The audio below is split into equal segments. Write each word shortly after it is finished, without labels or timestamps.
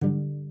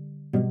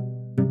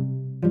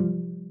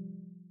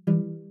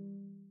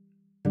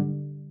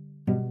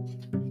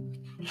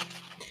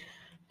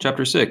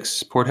Chapter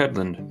 6, Port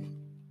Hedland.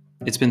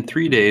 It's been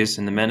 3 days,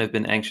 and the men have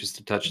been anxious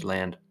to touch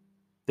land.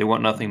 They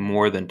want nothing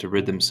more than to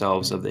rid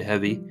themselves of the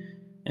heavy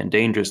and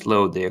dangerous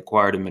load they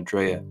acquired in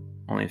Maitreya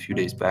only a few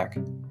days back.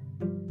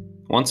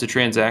 Once the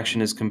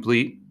transaction is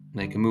complete,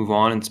 they can move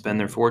on and spend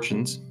their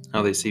fortunes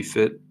how they see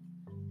fit.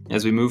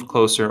 As we moved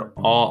closer,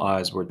 all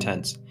eyes were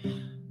tense.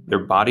 Their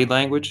body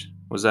language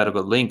was that of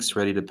a lynx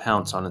ready to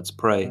pounce on its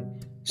prey,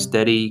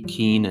 steady,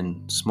 keen,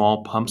 and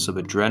small pumps of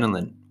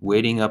adrenaline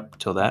waiting up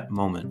till that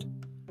moment.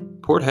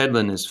 Port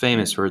Hedland is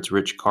famous for its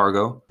rich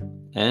cargo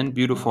and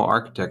beautiful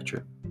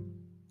architecture.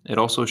 It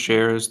also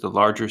shares the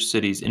larger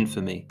city's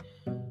infamy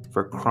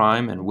for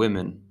crime and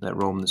women that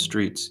roam the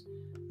streets.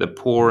 The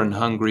poor and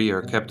hungry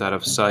are kept out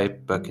of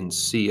sight but can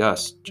see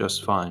us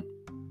just fine.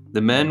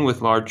 The men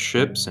with large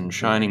ships and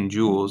shining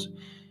jewels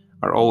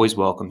are always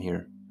welcome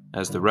here,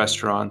 as the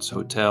restaurants,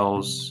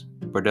 hotels,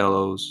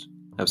 bordellos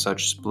have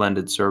such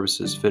splendid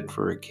services fit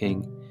for a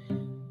king.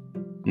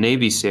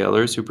 Navy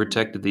sailors who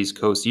protected these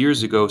coasts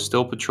years ago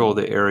still patrol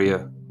the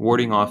area,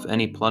 warding off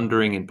any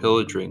plundering and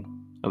pillaging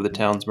of the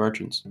town's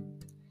merchants.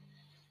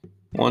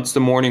 Once the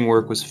morning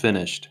work was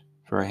finished,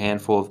 for a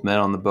handful of men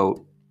on the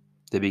boat,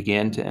 they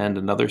began to end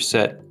another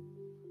set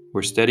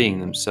were steadying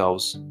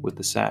themselves with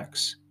the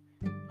sacks.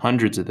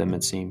 Hundreds of them,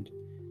 it seemed.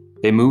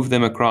 They moved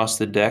them across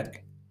the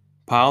deck,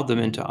 piled them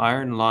into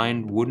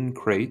iron-lined wooden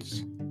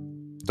crates,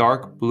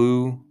 dark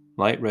blue,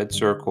 light red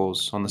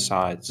circles on the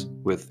sides,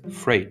 with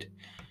 "Freight"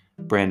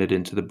 branded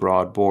into the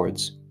broad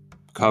boards,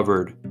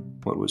 covered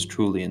what was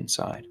truly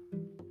inside.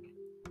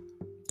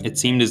 It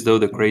seemed as though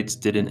the crates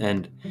didn't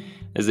end.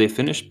 As they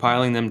finished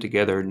piling them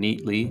together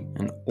neatly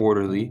and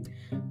orderly,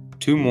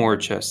 2 more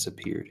chests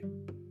appeared.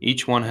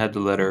 Each one had the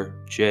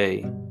letter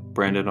J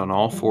branded on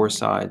all 4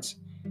 sides.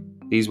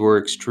 These were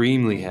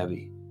extremely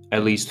heavy.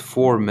 At least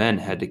 4 men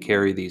had to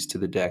carry these to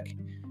the deck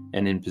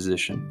and in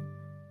position.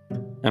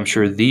 I'm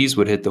sure these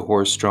would hit the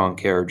horse-drawn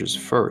carriages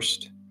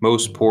first.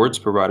 Most ports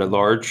provide a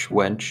large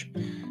winch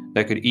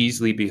that could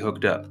easily be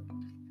hooked up.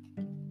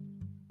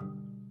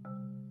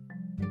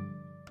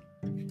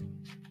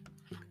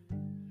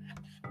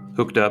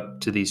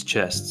 To these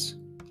chests,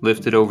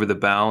 lifted over the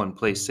bow and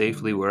placed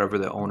safely wherever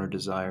the owner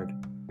desired.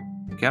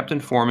 Captain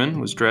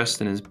Foreman was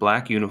dressed in his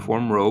black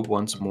uniform robe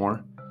once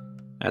more.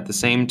 At the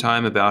same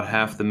time, about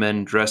half the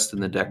men dressed in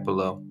the deck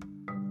below.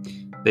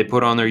 They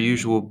put on their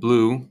usual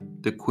blue,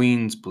 the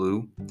Queen's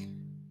blue.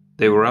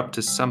 They were up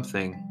to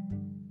something,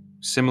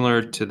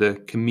 similar to the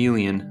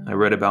chameleon I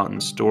read about in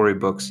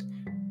storybooks.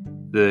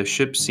 The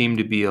ship seemed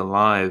to be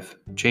alive,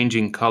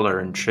 changing color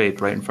and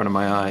shape right in front of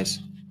my eyes.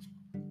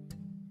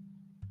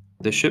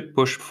 The ship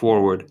pushed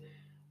forward.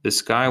 The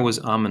sky was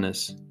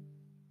ominous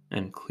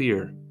and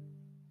clear.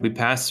 We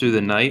passed through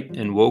the night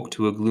and woke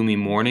to a gloomy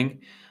morning,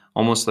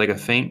 almost like a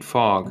faint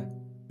fog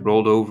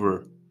rolled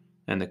over,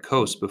 and the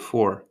coast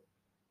before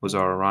was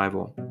our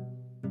arrival.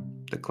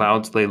 The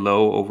clouds lay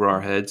low over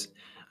our heads.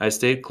 I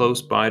stayed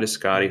close by to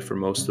Scotty for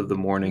most of the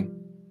morning.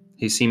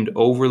 He seemed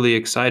overly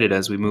excited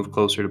as we moved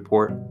closer to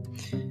port.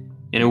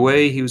 In a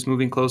way, he was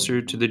moving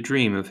closer to the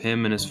dream of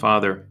him and his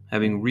father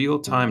having real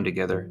time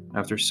together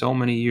after so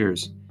many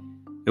years.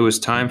 It was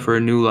time for a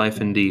new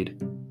life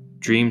indeed,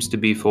 dreams to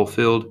be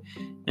fulfilled,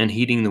 and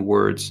heeding the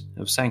words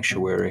of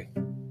sanctuary.